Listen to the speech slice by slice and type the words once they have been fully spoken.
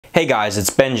Hey guys, it's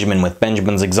Benjamin with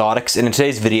Benjamin's Exotics, and in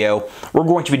today's video we're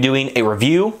going to be doing a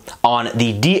review on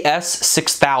the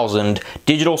DS-6000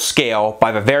 digital scale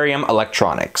by Vivarium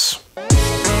Electronics.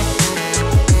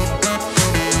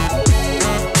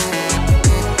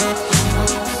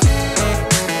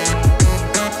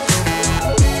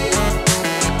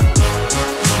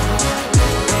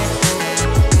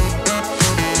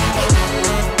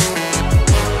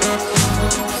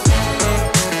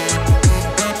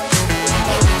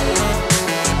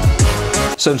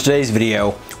 So in today's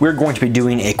video, we're going to be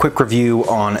doing a quick review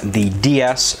on the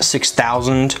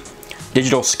DS-6000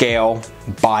 digital scale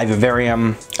by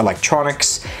Vivarium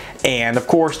Electronics. And of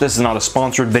course, this is not a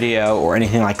sponsored video or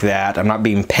anything like that. I'm not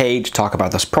being paid to talk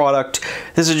about this product.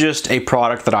 This is just a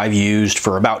product that I've used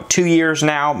for about 2 years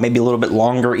now, maybe a little bit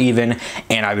longer even,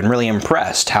 and I've been really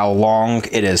impressed how long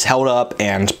it has held up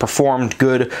and performed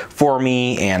good for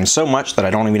me, and so much that I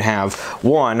don't even have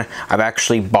one. I've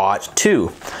actually bought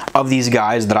 2 of these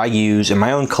guys that I use in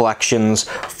my own collections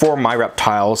for my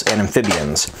reptiles and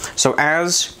amphibians. So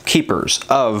as keepers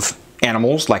of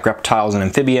animals like reptiles and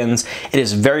amphibians, it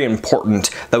is very important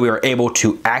that we are able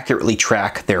to accurately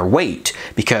track their weight,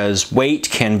 because weight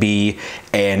can be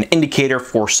an indicator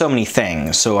for so many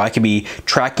things. So I could be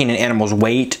tracking an animal's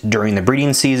weight during the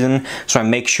breeding season, so I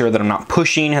make sure that I'm not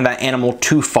pushing that animal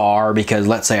too far, because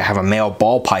let's say I have a male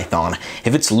ball python.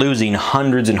 If it's losing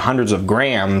hundreds and hundreds of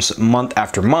grams month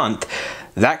after month,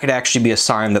 that could actually be a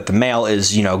sign that the male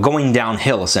is, going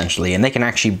downhill essentially, and they can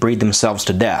actually breed themselves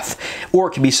to death. Or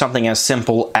it could be something as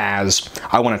simple as,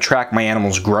 I want to track my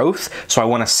animal's growth, so I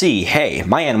want to see, hey,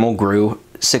 my animal grew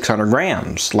 600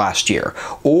 grams last year.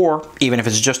 Or even if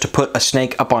it's just to put a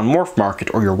snake up on Morph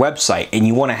Market or your website, and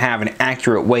you want to have an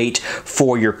accurate weight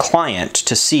for your client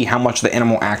to see how much the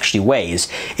animal actually weighs.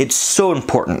 It's so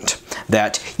important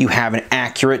that you have an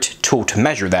accurate tool to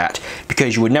measure that,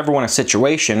 because you would never want a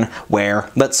situation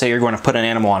where, let's say you're going to put an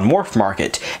animal on Morph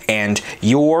Market and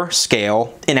your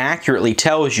scale inaccurately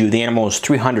tells you the animal is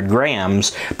 300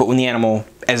 grams, but when the animal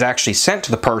is actually sent to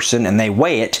the person and they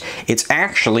weigh it, it's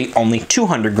actually only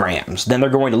 200 grams. Then they're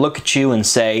going to look at you and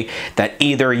say that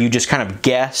either you just kind of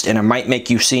guessed and it might make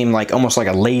you seem like almost like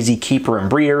a lazy keeper and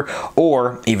breeder,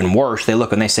 or even worse, they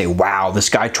look and they say, wow, this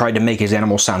guy tried to make his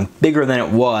animal sound bigger than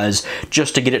it was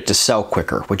just to get it to sell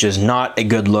quicker, which is not a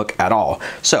good look at all.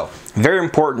 So very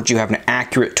important you have an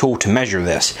accurate tool to measure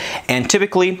this. And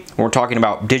typically when we're talking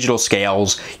about digital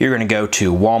scales, you're going to go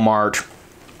to Walmart,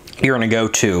 you're going to go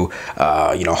to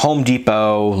Home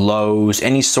Depot, Lowe's,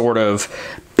 any sort of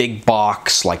big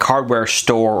box like hardware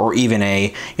store, or even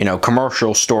a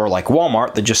commercial store like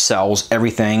Walmart that just sells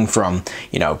everything from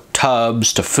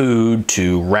tubs to food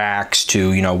to racks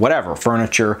to whatever,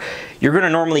 furniture. You're going to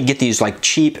normally get these like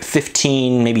cheap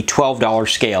 $15, maybe $12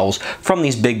 scales from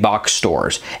these big box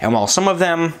stores. And while some of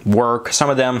them work,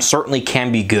 some of them certainly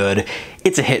can be good,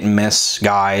 it's a hit and miss,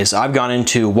 guys. I've gone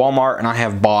into Walmart and I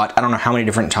have bought, I don't know how many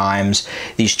different times,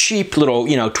 these cheap little,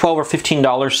 $12 or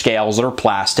 $15 scales that are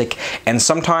plastic, and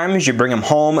sometimes you bring them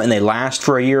home and they last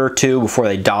for a year or two before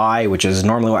they die, which is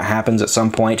normally what happens at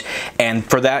some point. And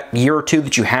for that year or two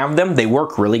that you have them, they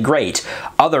work really great.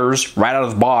 Others, right out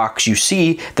of the box, you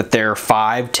see that they're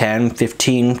 5, 10,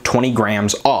 15, 20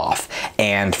 grams off.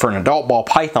 And for an adult ball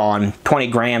python, 20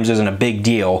 grams isn't a big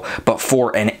deal, but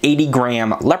for an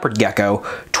 80-gram leopard gecko,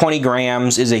 20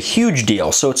 grams is a huge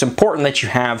deal. So it's important that you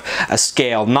have a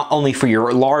scale not only for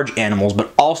your large animals,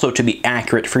 but also to be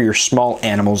accurate for your small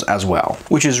animals as well,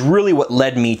 which is really what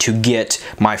led me to get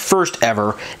my first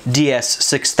ever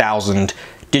DS-6000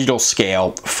 digital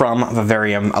scale from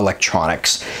Vivarium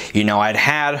Electronics. I'd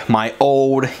had my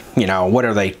old, what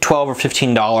are they, $12 or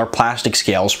 $15 plastic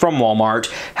scales from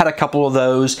Walmart, had a couple of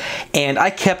those, and I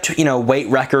kept, weight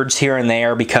records here and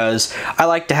there, because I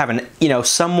like to have an,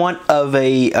 somewhat of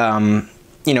an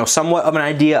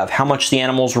idea of how much the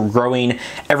animals were growing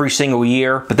every single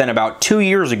year. But then about 2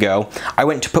 years ago, I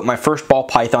went to put my first ball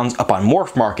pythons up on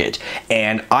Morph Market,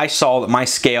 and I saw that my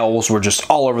scales were just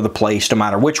all over the place, no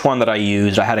matter which one that I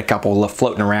used. I had a couple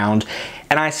floating around,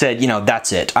 and I said,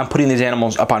 that's it. I'm putting these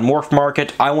animals up on Morph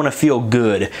Market. I want to feel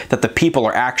good that the people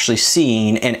are actually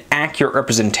seeing an accurate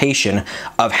representation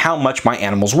of how much my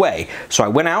animals weigh. So I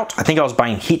went out, I think I was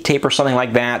buying heat tape or something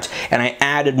like that, and I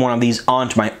added one of these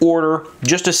onto my order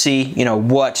just to see,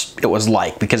 what it was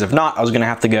like. Because if not, I was going to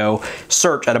have to go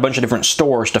search at a bunch of different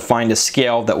stores to find a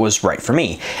scale that was right for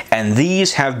me. And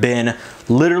these have been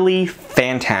literally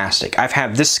fantastic. I've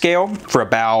had this scale for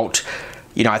about,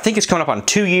 I think it's coming up on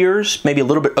 2 years, maybe a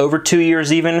little bit over 2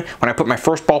 years even. When I put my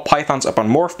first ball pythons up on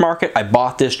Morph Market, I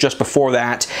bought this just before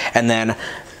that, and then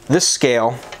This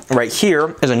scale right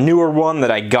here is a newer one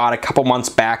that I got a couple months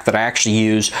back that I actually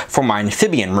use for my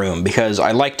amphibian room, because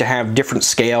I like to have different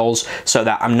scales so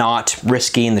that I'm not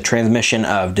risking the transmission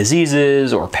of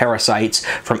diseases or parasites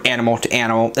from animal to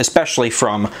animal, especially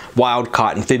from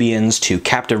wild-caught amphibians to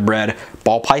captive-bred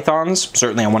ball pythons.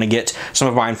 Certainly I want to get some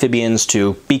of my amphibians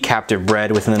to be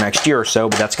captive-bred within the next year or so,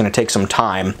 but that's going to take some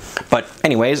time. But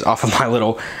anyways, off of my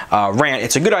little rant,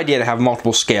 it's a good idea to have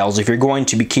multiple scales if you're going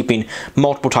to be keeping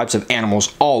multiple types of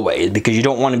animals always, because you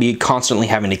don't want to be constantly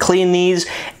having to clean these,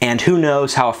 and who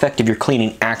knows how effective your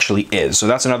cleaning actually is. So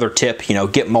that's another tip, you know,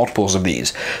 get multiples of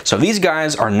these. So these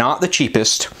guys are not the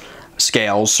cheapest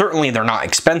scales. Certainly they're not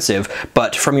expensive,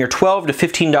 but from your $12 to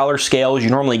 $15 scales you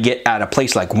normally get at a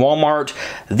place like Walmart,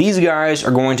 these guys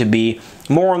are going to be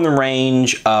more in the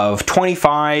range of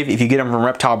 $25 if you get them from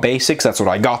Reptile Basics. That's what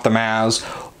I got them as,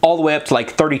 all the way up to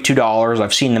like $32.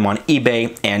 I've seen them on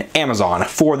eBay and Amazon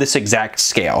for this exact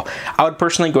scale. I would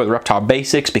personally go with Reptile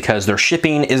Basics because their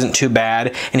shipping isn't too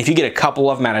bad, and if you get a couple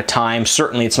of them at a time,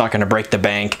 certainly it's not going to break the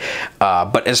bank.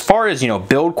 But as far as, you know,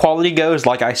 build quality goes,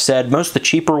 like I said, most of the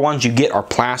cheaper ones you get are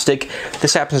plastic.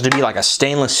 This happens to be like a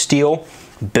stainless steel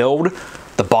build.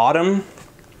 The bottom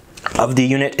of the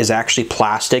unit is actually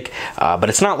plastic, but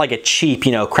it's not like a cheap,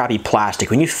 you know, crappy plastic.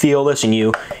 When you feel this and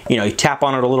you tap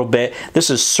on it a little bit,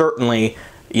 this is certainly,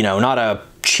 you know, not a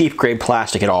cheap grade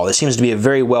plastic at all. This seems to be a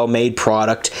very well made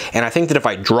product, and I think that if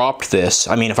I dropped this,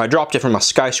 I mean, if I dropped it from a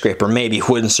skyscraper, maybe it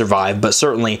wouldn't survive, but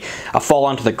certainly a fall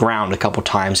onto the ground a couple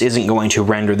times isn't going to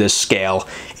render this scale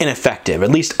ineffective. At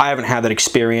least I haven't had that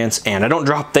experience, and I don't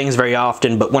drop things very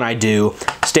often, but when I do,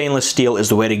 stainless steel is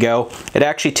the way to go. It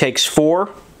actually takes 4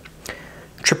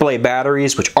 AAA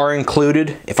batteries, which are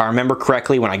included, if I remember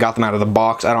correctly, when I got them out of the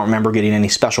box. I don't remember getting any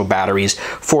special batteries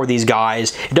for these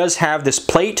guys. It does have this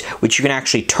plate, which you can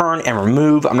actually turn and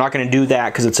remove. I'm not going to do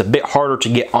that because it's a bit harder to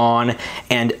get on.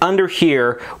 And under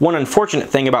here, one unfortunate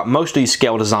thing about most of these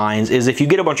scale designs is if you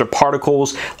get a bunch of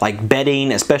particles, like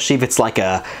bedding, especially if it's like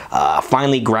a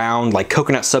finely ground, like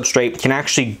coconut substrate, can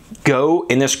actually go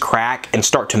in this crack and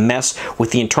start to mess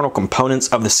with the internal components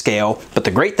of the scale. But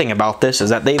the great thing about this is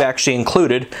that they've actually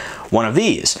included one of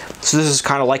these. So this is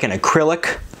kind of like an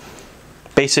acrylic,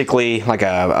 basically like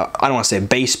I don't want to say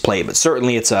base plate, but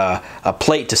certainly it's a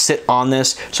plate to sit on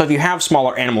this. So if you have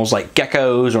smaller animals like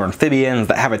geckos or amphibians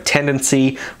that have a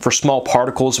tendency for small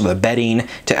particles of the bedding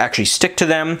to actually stick to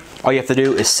them, all you have to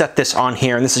do is set this on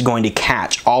here, and this is going to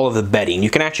catch all of the bedding. You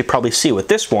can actually probably see with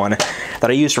this one that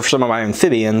I use for some of my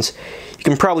amphibians, you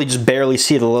can probably just barely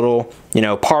see the little, you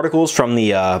know, particles from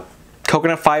the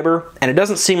coconut fiber, and it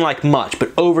doesn't seem like much, but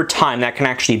over time that can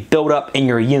actually build up in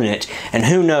your unit, and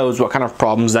who knows what kind of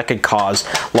problems that could cause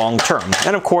long term.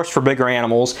 And of course, for bigger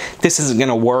animals, this isn't going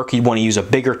to work. You'd want to use a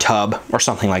bigger tub or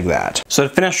something like that. So to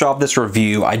finish off this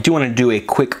review, I do want to do a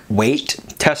quick weight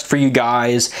test for you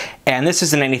guys, and this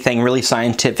isn't anything really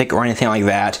scientific or anything like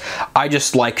that. I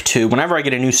just like to, whenever I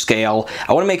get a new scale,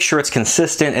 I want to make sure it's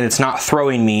consistent and it's not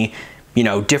throwing me, you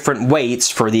know, different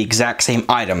weights for the exact same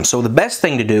item. So the best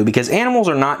thing to do, because animals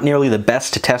are not nearly the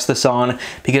best to test this on,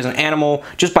 because an animal,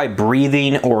 just by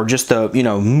breathing or just the, you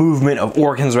know, movement of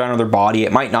organs around their body,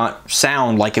 it might not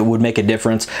sound like it would make a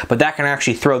difference, but that can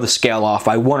actually throw the scale off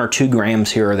by 1 or 2 grams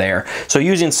here or there. So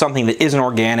using something that isn't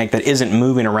organic, that isn't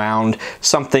moving around,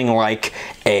 something like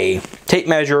a tape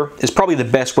measure is probably the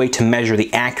best way to measure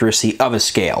the accuracy of a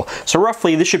scale. So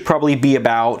roughly this should probably be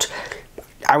about,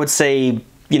 I would say,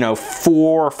 you know,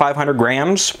 400 or 500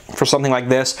 grams for something like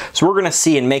this. So we're going to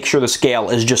see and make sure the scale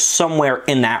is just somewhere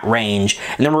in that range,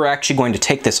 and then we're actually going to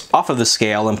take this off of the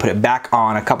scale and put it back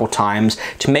on a couple times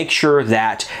to make sure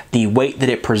that the weight that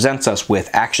it presents us with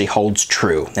actually holds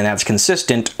true, and that's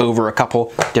consistent over a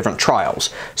couple different trials.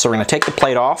 So we're going to take the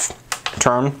plate off,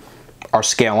 turn our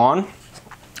scale on.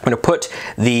 I'm going to put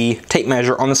the tape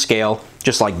measure on the scale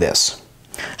just like this.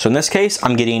 So in this case,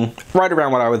 I'm getting right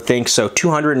around what I would think, so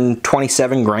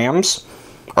 227 grams,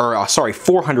 or sorry,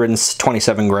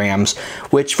 427 grams,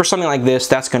 which for something like this,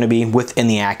 that's going to be within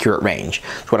the accurate range.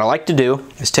 So what I like to do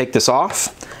is take this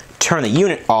off, turn the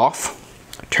unit off,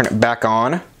 turn it back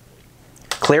on,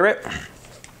 clear it,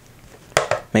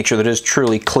 make sure that it is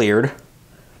truly cleared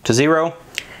to 0,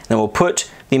 then we'll put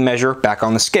the measure back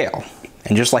on the scale.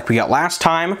 And just like we got last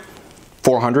time,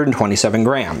 427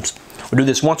 grams. We'll do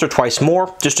this once or twice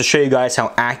more just to show you guys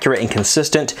how accurate and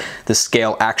consistent the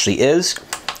scale actually is.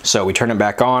 So we turn it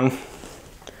back on,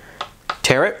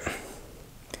 tear it,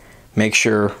 make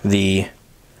sure the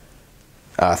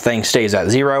thing stays at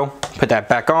 0, put that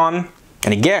back on,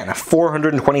 and again,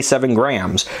 427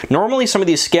 grams. Normally some of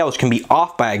these scales can be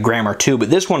off by a gram or 2, but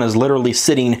this one is literally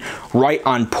sitting right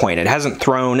on point. It hasn't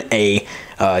thrown a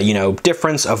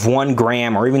difference of 1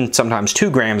 gram or even sometimes 2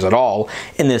 grams at all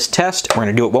in this test. We're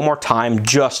going to do it one more time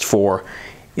just for,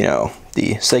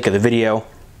 the sake of the video.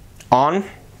 On,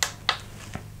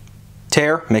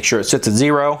 tare, make sure it sits at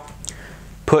 0,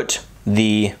 put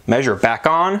the measure back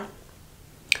on,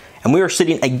 and we are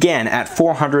sitting again at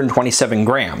 427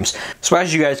 grams. So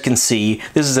as you guys can see,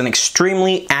 this is an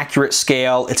extremely accurate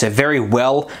scale. It's a very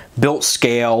well built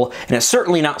scale, and it's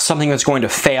certainly not something that's going to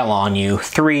fail on you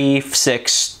 3,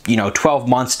 6, 12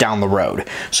 months down the road.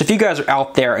 So if you guys are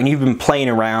out there and you've been playing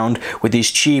around with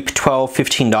these cheap $12,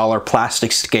 $15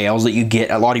 plastic scales that you get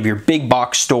at a lot of your big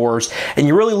box stores, and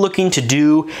you're really looking to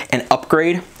do an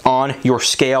upgrade on your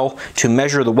scale to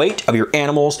measure the weight of your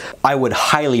animals, I would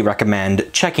highly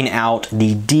recommend checking out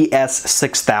the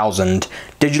DS-6000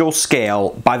 digital scale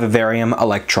by Vivarium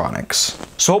Electronics.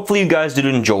 So hopefully you guys did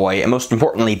enjoy and most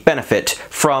importantly benefit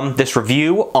from this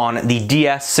review on the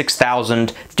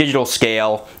DS-6000 digital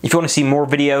scale. If you want to see more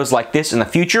videos like this in the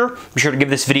future, be sure to give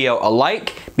this video a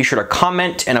like, be sure to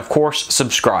comment, and of course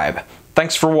subscribe.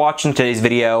 Thanks for watching today's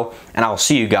video, and I'll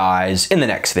see you guys in the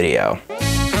next video.